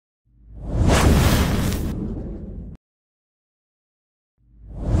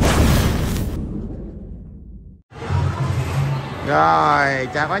Rồi,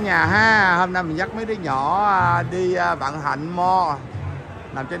 chào cả nhà ha. Hôm nay mình dắt mấy đứa nhỏ đi Vạn Hạnh Mall,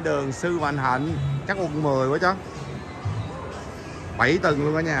 nằm trên đường Sư Vạn Hạnh, chắc quận 10 quá chứ. 7 tầng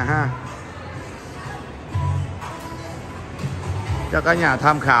luôn cả nhà ha. Cho cả nhà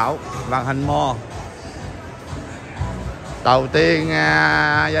tham khảo Vạn Hạnh Mall. Đầu tiên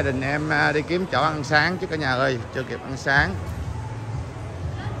gia đình em đi kiếm chỗ ăn sáng chứ cả nhà ơi, chưa kịp ăn sáng.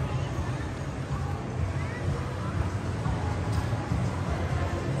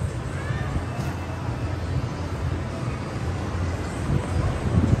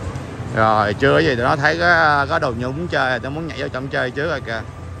 Rồi chưa gì tụi nó thấy có đồ nhúng chơi, tụi muốn nhảy vô trong chơi trước rồi kìa.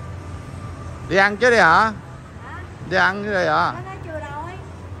 Đi ăn chứ đi hả? Đi ăn chứ đi hả?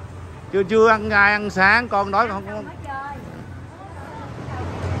 Chưa ăn ai ăn sáng, con đói không có.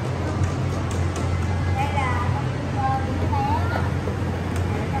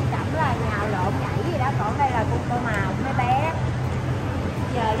 Còn đây là cung tô màu mấy bé.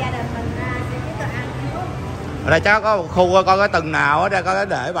 Giờ gia đình mình sẽ biết đồ ăn trước. Ở đây chắc có một khu coi cái tầng nào ở đây có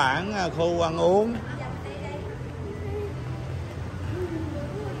để bảng khu ăn uống.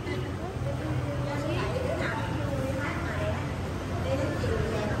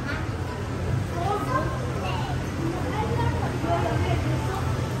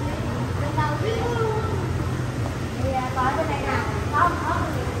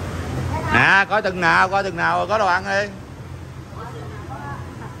 Nè, coi từng nào có đồ ăn đi.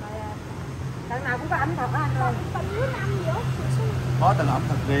 Tầng nào cũng có ẩm thực á anh ơi. Có tầng ẩm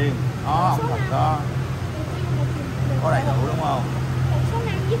thực riêng. Đó, ẩm thực đó. Có đầy đủ đúng không?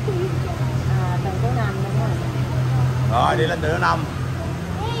 Tầng số 5 đúng rồi. Rồi đi lên tầng số 5.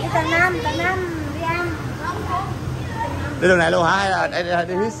 Đi tầng 5 đi ăn. Đi đường này luôn hả? Hay là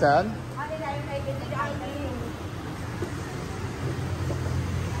đi hít sển?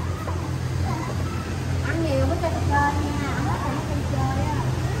 Ăn nhiều mới cho được chơi nha, ăn hết rồi mới đi chơi á.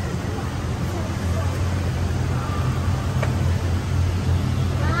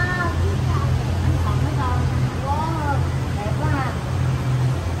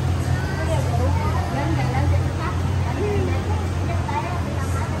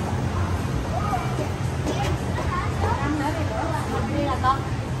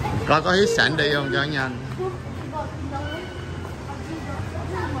 Coi có hít sẵn đi không cho nhanh.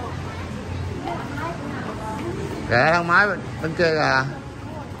 Kệ thang máy bên kia kìa.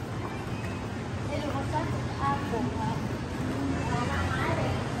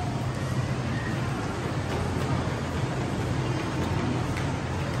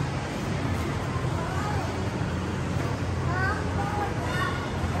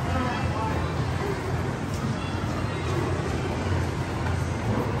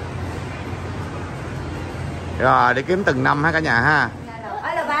 Rồi đi kiếm từng năm ha cả nhà ha.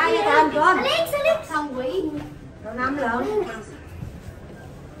 Ở là ba với thơm chưa? Không quỷ. Đầu năm lận.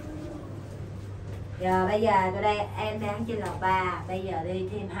 Giờ bây giờ tôi đây em đang trên lầu 3, bây giờ đi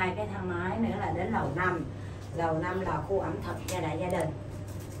thêm 2 cái thang máy nữa là đến lầu 5. Lầu 5 là khu ẩm thực cho đại gia đình.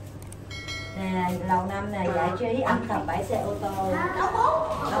 Nè, lầu 5 này giải trí ẩm thực bãi xe ô tô.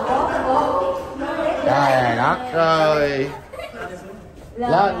 Trời đất ơi.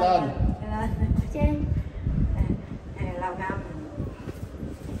 Lên. Trên. Lầu 5.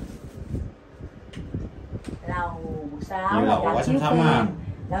 Lầu 6 là gặp chiếu phim.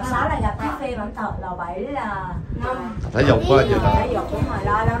 Lầu 6 là gặp chiếu phim ẩm thực, lầu 7 là thể dục thôi chứ. Thể dục đúng rồi,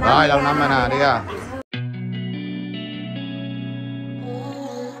 rồi lầu 5 này nè, đi ra.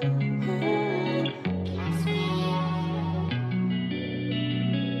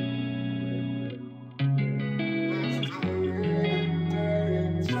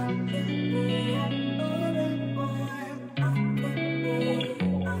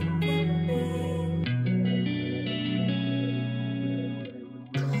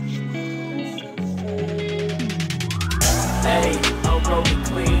 Hey, I'm rolling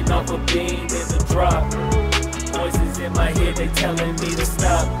clean off a beam in the drop. Voices in my head, they telling me to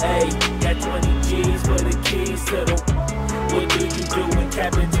stop. Hey, got 20 G's for the keys to the. What do you do when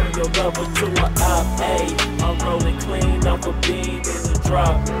Captain turn your lover to a op? Hey, I'm rolling clean off a beam in the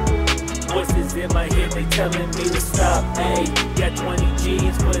drop. Voices in my head, they telling me to stop. Hey, got 20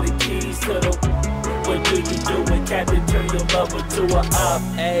 G's for the keys to the. What do you do when Captain turn your lover to a op?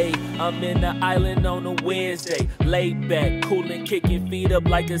 Ayy, I'm in the island on a Wednesday. Laid back, coolin', kicking feet up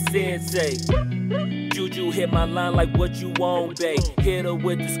like a sensei. Juju hit my line like what you want, babe. Hit her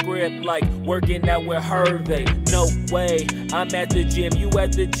with the script like working out with Hervey. No way, I'm at the gym, you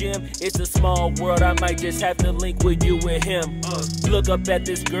at the gym. It's a small world, I might just have to link with you and him. Look up at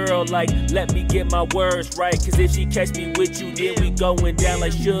this girl like, let me get my words right. Cause if she catch me with you, then we going down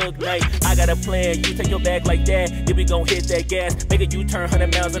like Suge Knight. I got a plan, you take your bag like that. Then we gon' hit that gas. Make a U-turn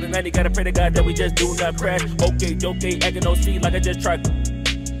 100 miles on the 90. Gotta pray to God that we just do not crash. Okay, acting no C like I just tried.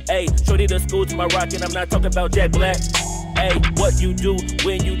 Hey, shorty the school to my rock, and I'm not talking about Jack Black. Hey, what you do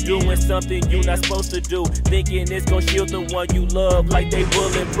when you doing something you not supposed to do? Thinking it's gon' shield the one you love like they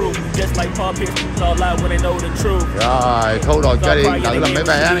bulletproof. Just like Paul Pierce, all lie when they know the truth. Rồi, thu đồ chơi điện tử là mấy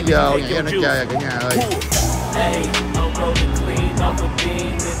bé nó vô nhảy nó chơi cả nhà ơi. Hey, I'm rolling clean off a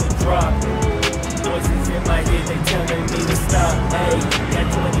beam in the drop. Voices in my head, they telling me to stop. Hey, got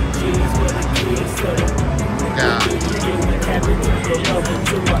 20 G's for the keys to the. You and cabin to your lover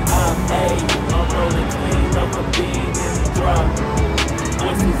to a op. Hey, I'm rolling clean off a beam in the drop.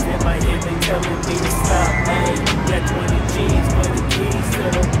 Voices in my head, they telling me to stop. Hey, got 20 G's for the keys to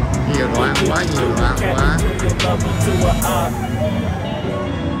the. Nhiều đoạn quá, nhiều đoạn quá.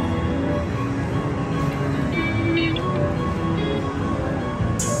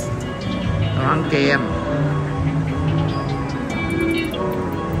 Ăn kem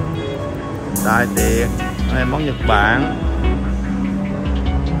đại tiệc này, món Nhật Bản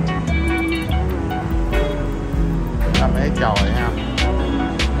làm mấy chòi ha,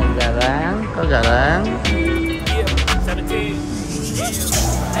 con gà rán, có gà rán.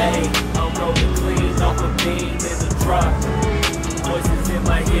 Hey, I'm rolling clean off a beam in the drop. Voices in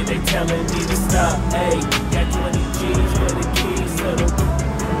my head, they telling me to stop. Hey, got 20 G's for the keys to the.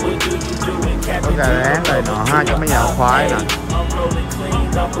 What do you do in cabin? Có gà rán này nọ ha, cho mấy nhà khoái nè. I'm rolling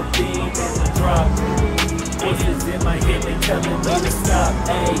clean off a beam in the drop. Voices in my head, they telling me to stop.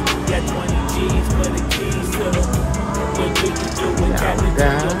 Hey, got 20 G's for the keys to the. What do you do in cabin?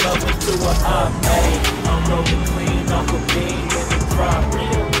 Your lover to a op. Hey, I'm rolling clean off a beam in the drop.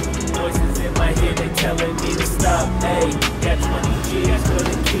 Voices in my head, they telling me to stop. Hey, got 20 G's for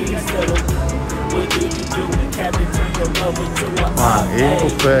the keys to the. What do you do in cabin? Turn your lover to a op. Hey,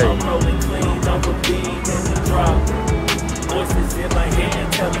 I'm rolling clean off a beam in the drop. Voices in my head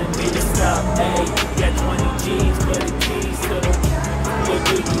telling me to stop. Hey, got 20 G's for the keys to the. What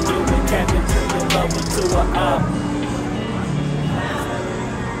do you do in cabin? Turn your lover to a op.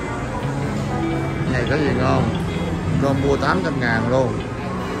 Này có gì ngon? Con mua 800.000 luôn.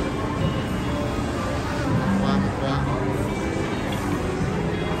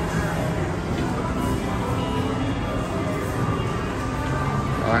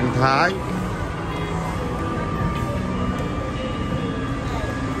 Đồ ăn Thái.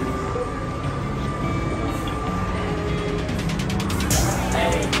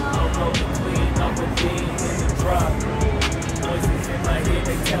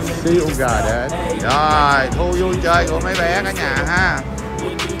 Siêu gà đến. Rồi, thu vui chơi của mấy bé cả nhà ha.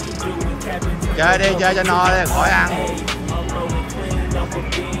 Chơi đi, chơi cho no đi, khỏi ăn.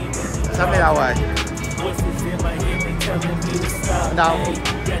 Sắp đi đâu rồi? Ở đâu?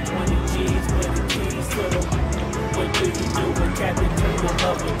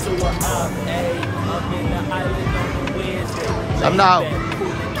 Sắm đâu?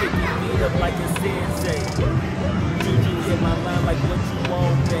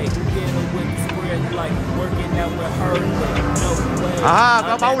 À,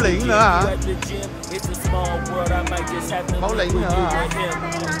 có báu liễn nữa hả? Báu liễn nữa hả?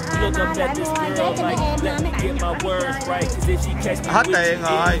 Hết tiền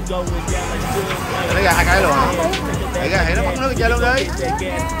rồi. Lấy ra 2 cái luôn hả? Lấy ra thì nó bắt nước chơi luôn đi.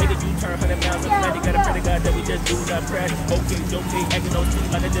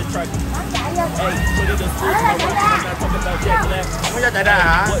 Không có chạy ra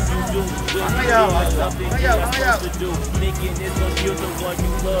hả? Bắn nó vô.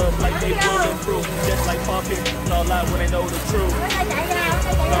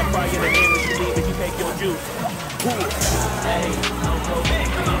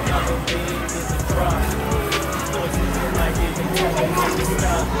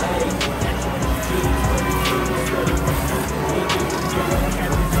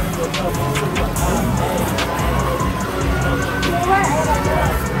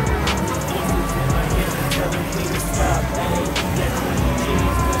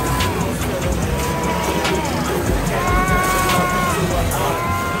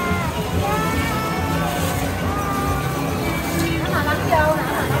 Bắn vô.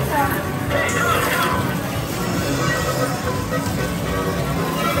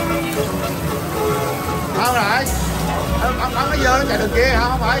 Không lại ông bắn nó vô, nó chạy đường kia hả?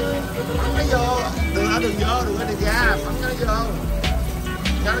 Không phải bắn nó vô đường, ở đường vô, đừng có đường ra, bắn nó vô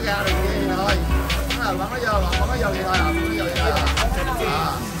cho nó ra đường kia thôi. Nó là bắn nó vô vậy thôi, bắn nó vô vậy thôi.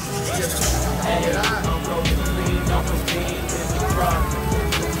 Vậy đó.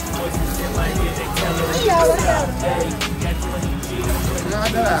 Nó hết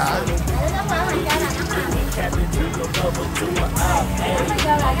đó là hả?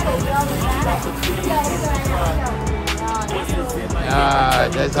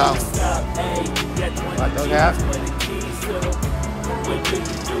 Chơi xong và chỗ khác.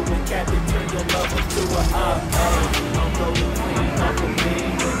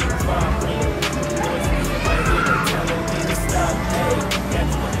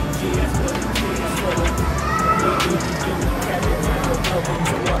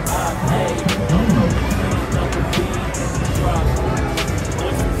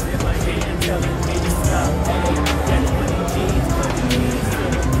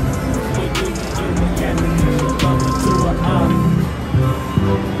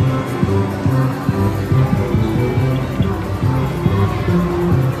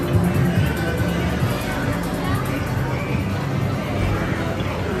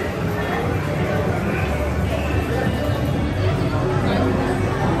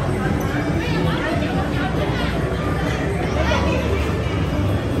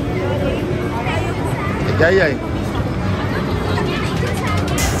 Chơi gì?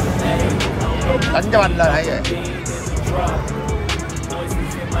 Đánh cho anh lên hay vậy?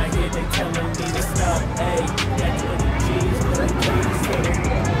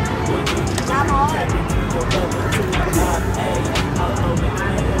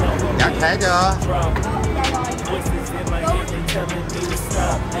 Nhạc thế chưa?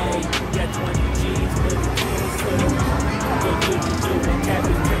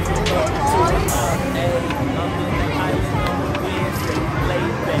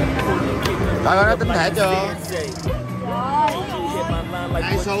 Rồi nó tính thẻ chưa?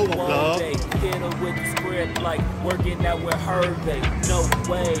 Hai xu một lượt.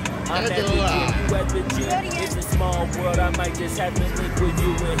 Thấy chưa à?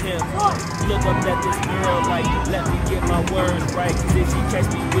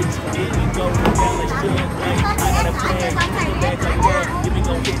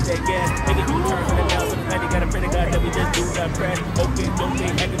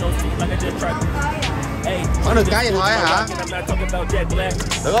 Có được cái gì thôi hả?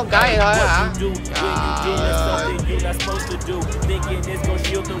 Được có cái gì thôi hả? Trời ơi.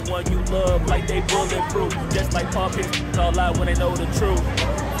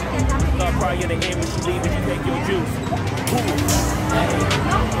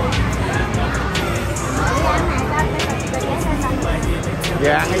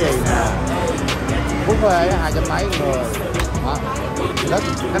 Vàng cái gì nè? Phút phê 200 mấy người. Đất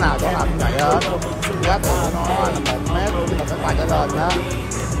cái nào chỗ nào cũng vậy hết. Giá của nó là 1 mét chứ 1,3 trở lên đó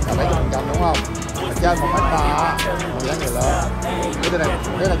là 70% đúng không? Mà trên 1,3 còn giá người lớn. Cái này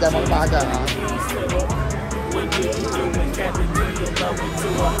là trên 1,3 trời hả?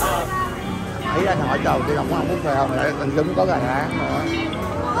 Ý anh hỏi chầu chị Ngọc có ăn phút phê không? Lại tình cứng có gà rán nữa.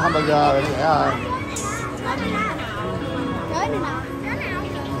 Không bao giờ vậy thôi.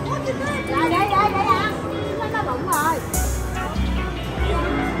 Đây ăn. Nó bụng rồi.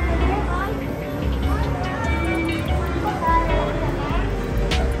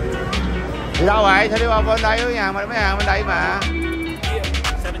 Đi đâu vậy? Thôi đi qua bên đây với nhà mà mấy hàng bên đây mà.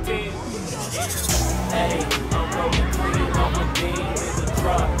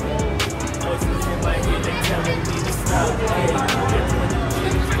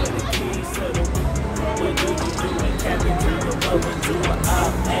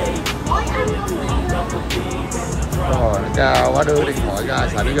 Rồi nó cao quá, đưa điện thoại ra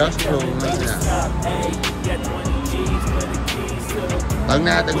sợ nó rớt xuống luôn nè. Tận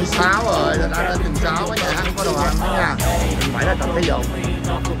nè, tầng 6 rồi, đã lên tầng 6 á nha, không có đồ ăn nữa nha. Tầng 7 là tập thể dục.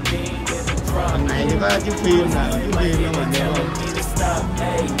 Tầng này thì có chiếu phim nè, chiếu phim đâu mà nhiều.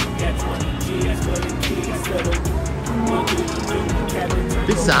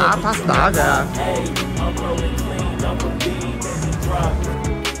 Pizza, pasta kìa.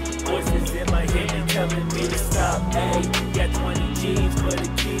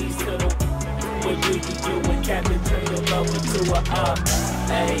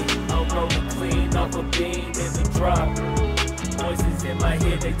 Voices in my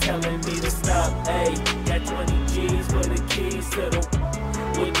head, they telling me to stop. Ayy, got 20 G's for the keys to the.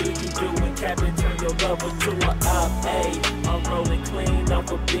 What do you do when Captain turn your lover to a op? Ayy, I'm rolling clean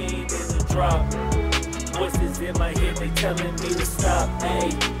off a beam in the drop. Voices in my head, they telling me to stop.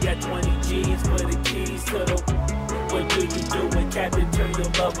 Ayy, got 20 G's for the keys to the. What do you do when Captain turn your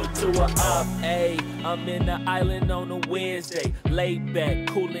lover to a op? Ayy, I'm in the island on a Wednesday, laid back,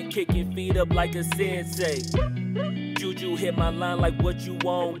 coolin', kicking feet up like a sensei. Juju hit my line like what you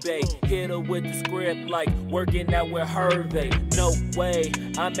want, babe. Hit her with the script like working out with Hervey. No way,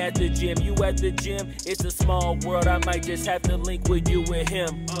 I'm at the gym, you at the gym. It's a small world, I might just have to link with you and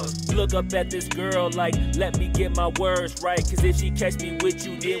him. Look up at this girl like, let me get my words right. Cause if she catch me with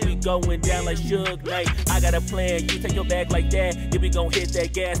you, then we going down like Suge Knight. I got a plan, you take your bag like that, then we gon' hit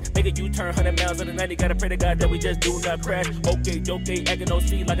that gas. Make a U-turn 100 miles on the 90, gotta pray to God that we just do not crash. Okay, acting no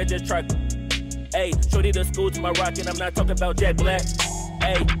C like I just tried. Ayy, shorty the school to my rock and I'm not talking about Jack Black.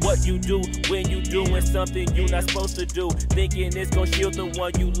 Ayy, what you do when you doing something you not supposed to do? Thinking it's gon' shield the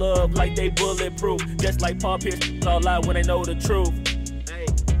one you love like they bulletproof. Just like Paul Pierce, it's all out when they know the truth.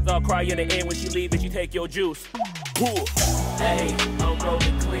 Ayy, so I'll cry in the end when she leave and she take your juice. Ayy, I'm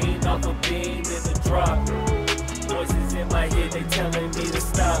rolling clean off a beam in the drop. Voices in my head, they telling me to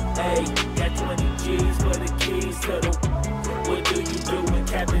stop. Ayy, got 20 G's for the keys to the... What do you do when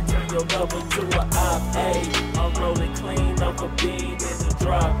Captain turn your lover to a op? Ayy, I'm rolling clean off a beam in the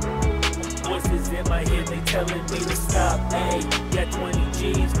drop. Voices in my head, they telling me to stop. Ayy, got 20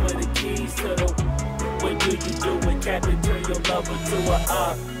 G's for the keys to the... What do you do when Captain turn your lover to a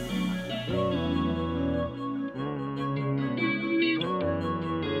op?